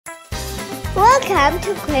Welcome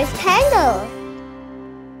to Quiz Tangle.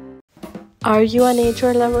 Are you a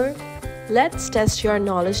nature lover? Let's test your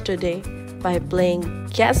knowledge today by playing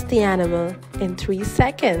Guess the Animal in 3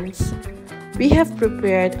 seconds. We have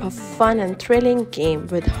prepared a fun and thrilling game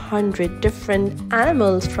with 100 different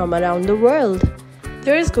animals from around the world.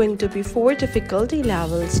 There is going to be 4 difficulty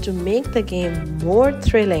levels to make the game more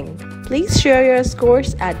thrilling. Please share your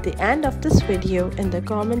scores at the end of this video in the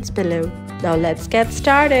comments below. Now let's get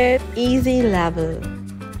started. Easy level.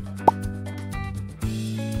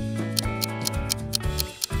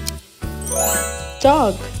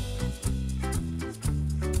 Dog.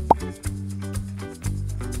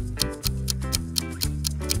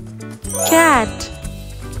 Cat.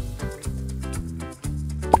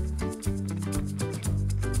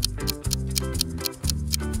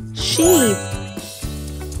 Sheep.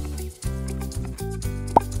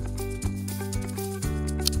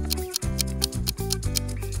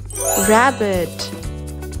 Rabbit.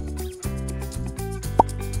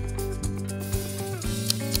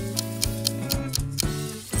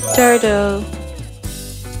 Turtle.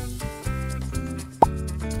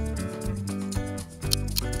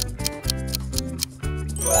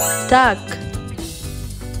 Duck.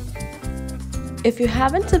 If you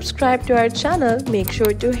haven't subscribed to our channel, make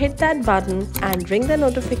sure to hit that button and ring the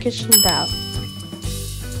notification bell.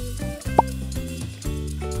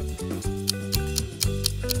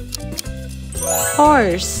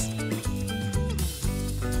 Horse.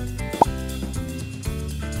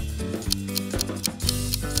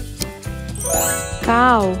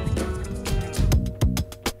 Cow.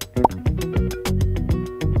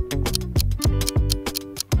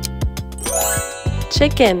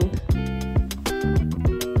 Chicken.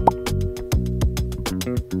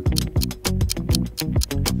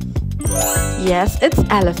 Yes, it's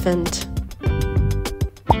elephant.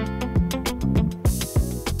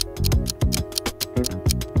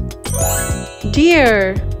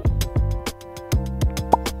 Deer.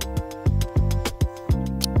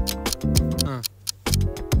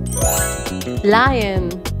 Lion.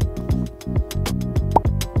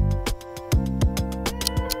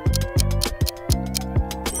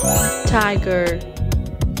 Tiger.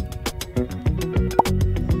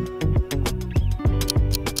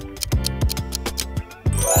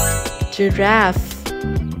 Giraffe.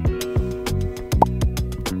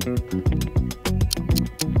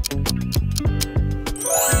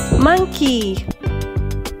 Monkey.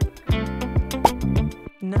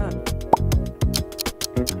 No.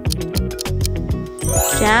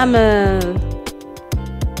 Camel.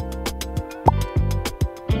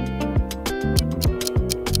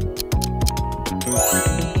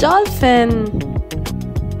 Dolphin.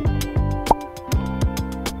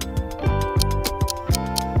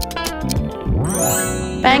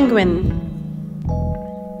 Penguin.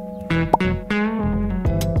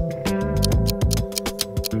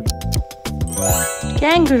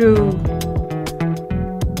 Kangaroo.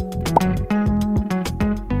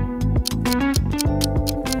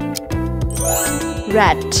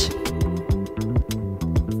 Rat.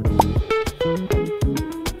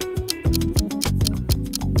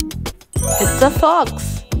 It's a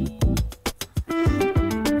fox.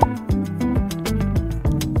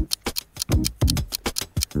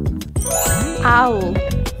 Owl.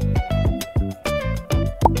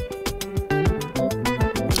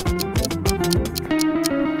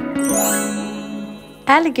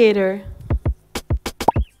 Alligator.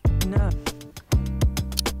 No.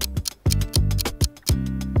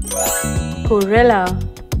 Gorilla.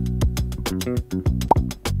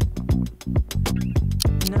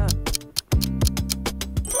 No.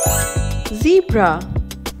 Zebra.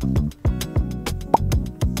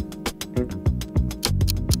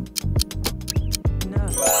 No.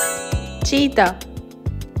 Cheetah.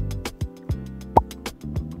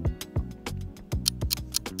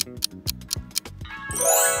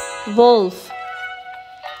 Wolf.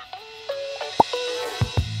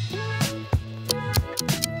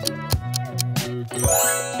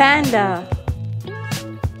 Panda.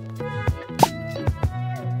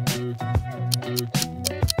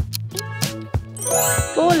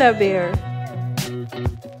 Polar bear.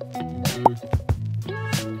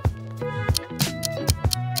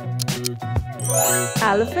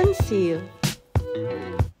 Elephant seal.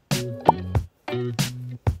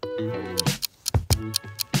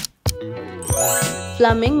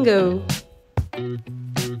 Flamingo.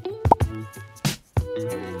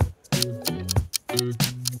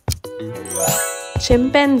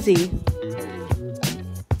 Chimpanzee.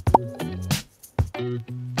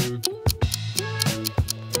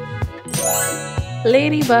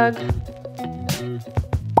 Ladybug.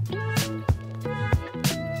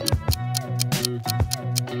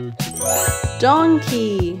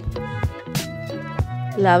 Donkey.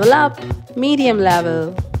 Level up, medium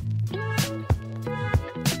level.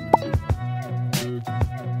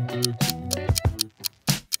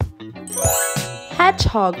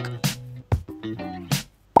 Hedgehog.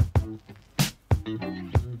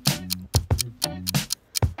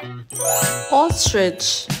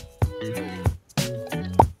 Ostrich.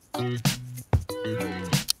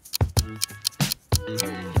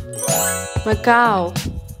 Macaw.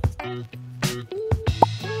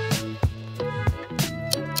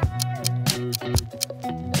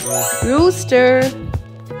 Rooster.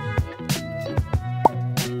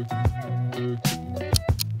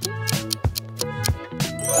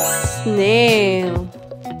 Snail.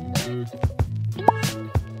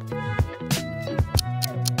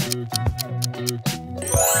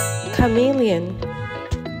 Chameleon.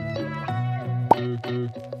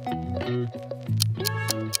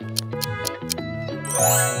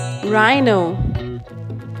 Rhino.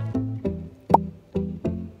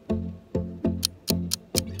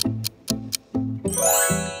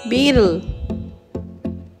 Beetle.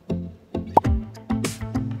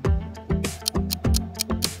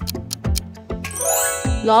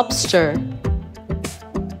 Lobster.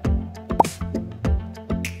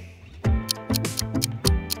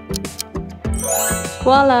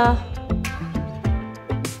 Koala.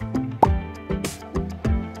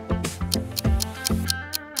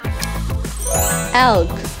 Elk.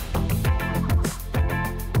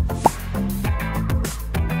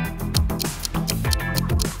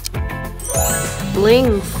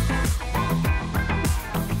 Lynx.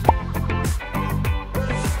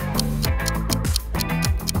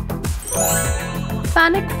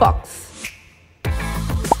 Fennec fox.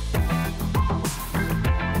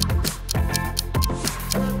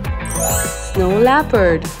 Snow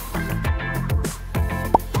leopard.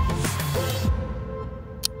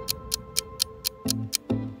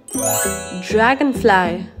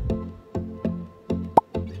 Dragonfly.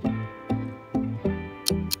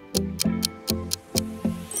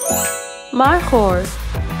 Markhor.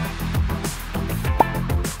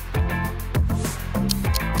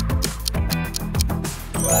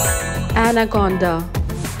 Anaconda.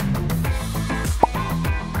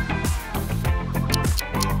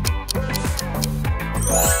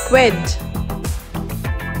 Squid.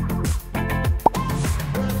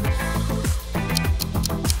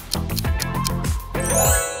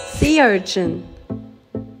 Sea urchin.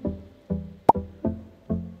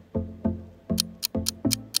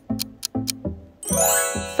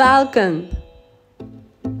 Falcon.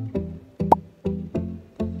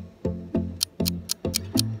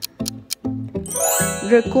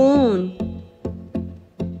 Raccoon.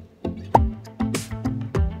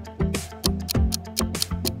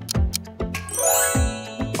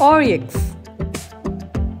 Oryx.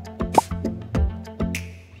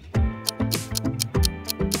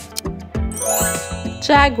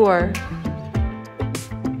 Jaguar.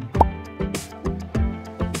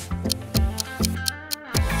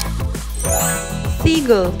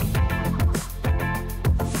 Seagull.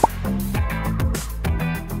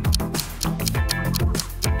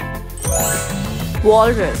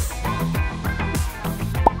 Walrus.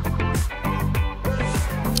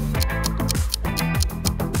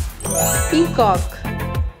 Peacock.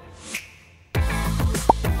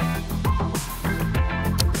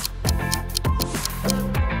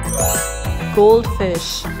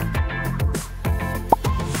 Goldfish.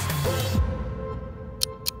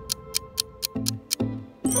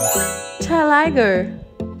 Tiger.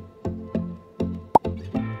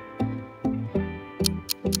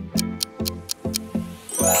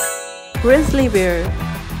 Grizzly bear.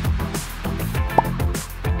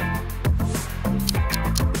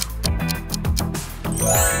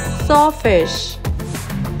 Sawfish.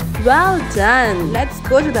 Well done. Let's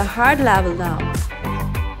go to the hard level now.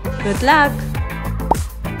 Good luck.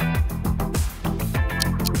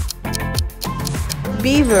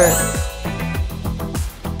 Beaver.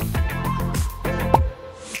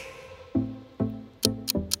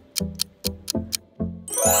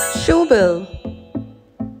 Shoebill.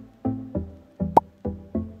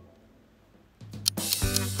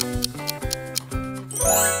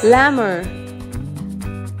 Lemur.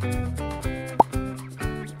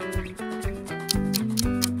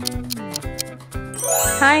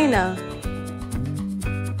 Hyena.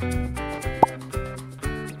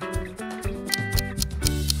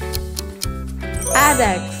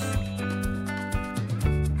 Addax.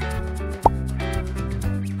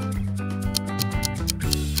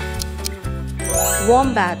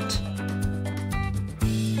 Wombat.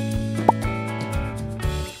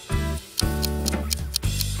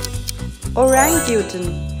 Orangutan.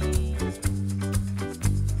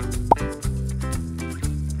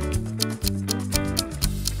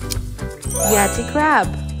 Yeti crab,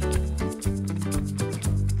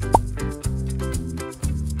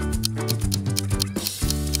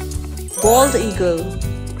 bald eagle,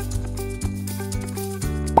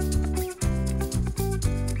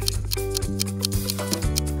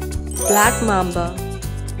 black mamba,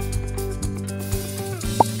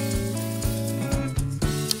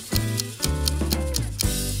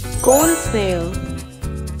 cone snail,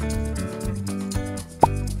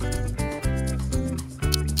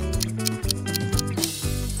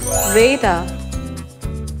 Veda,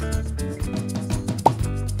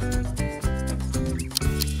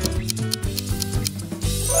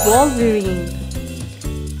 Wolverine,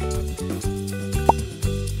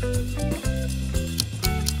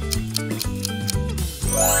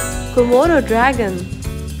 Komodo dragon,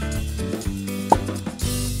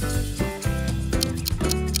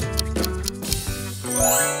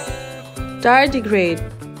 tardigrade,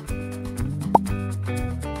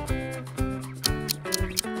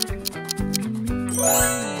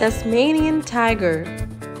 Tasmanian tiger,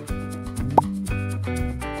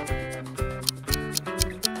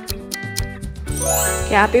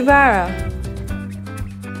 capybara,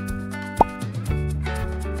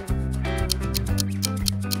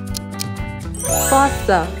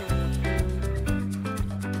 fossa,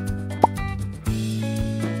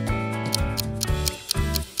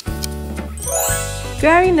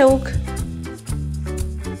 Gary Nook,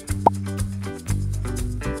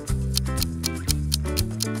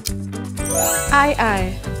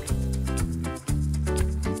 Ai,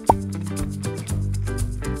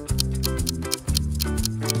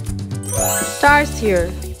 Starseer.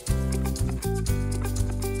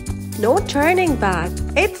 No turning back,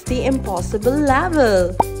 it's the impossible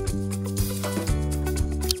level.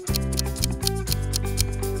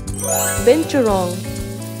 Binturong,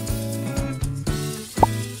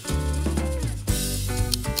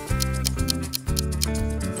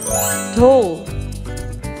 Dhole,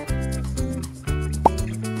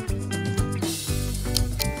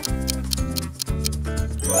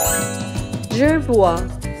 Jerboa,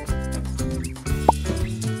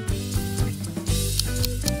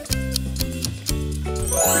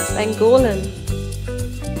 Pangolin,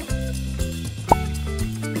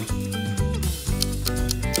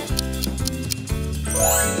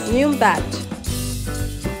 Numbat,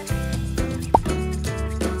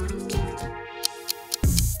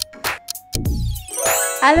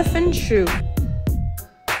 elephant shrew,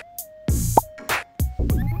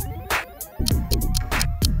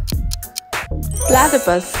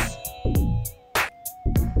 platypus,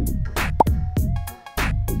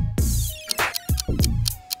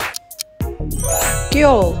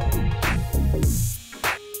 Kyol,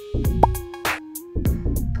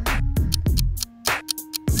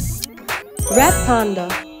 red panda,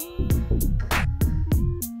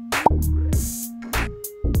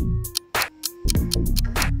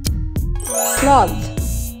 sloth,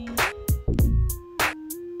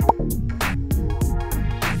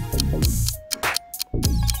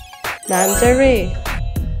 manta ray,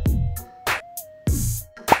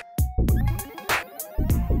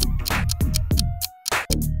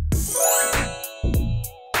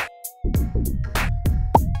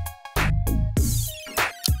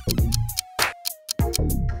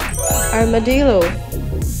 armadillo,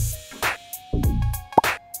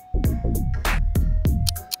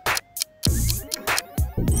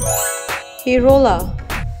 Hirola,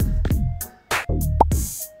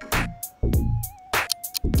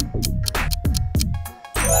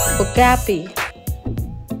 Okapi.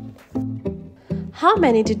 How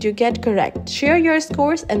many did you get correct? Share your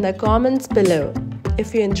scores in the comments below.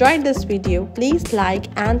 If you enjoyed this video, please like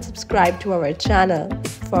and subscribe to our channel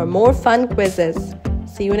for more fun quizzes.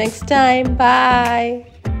 See you next time. Bye.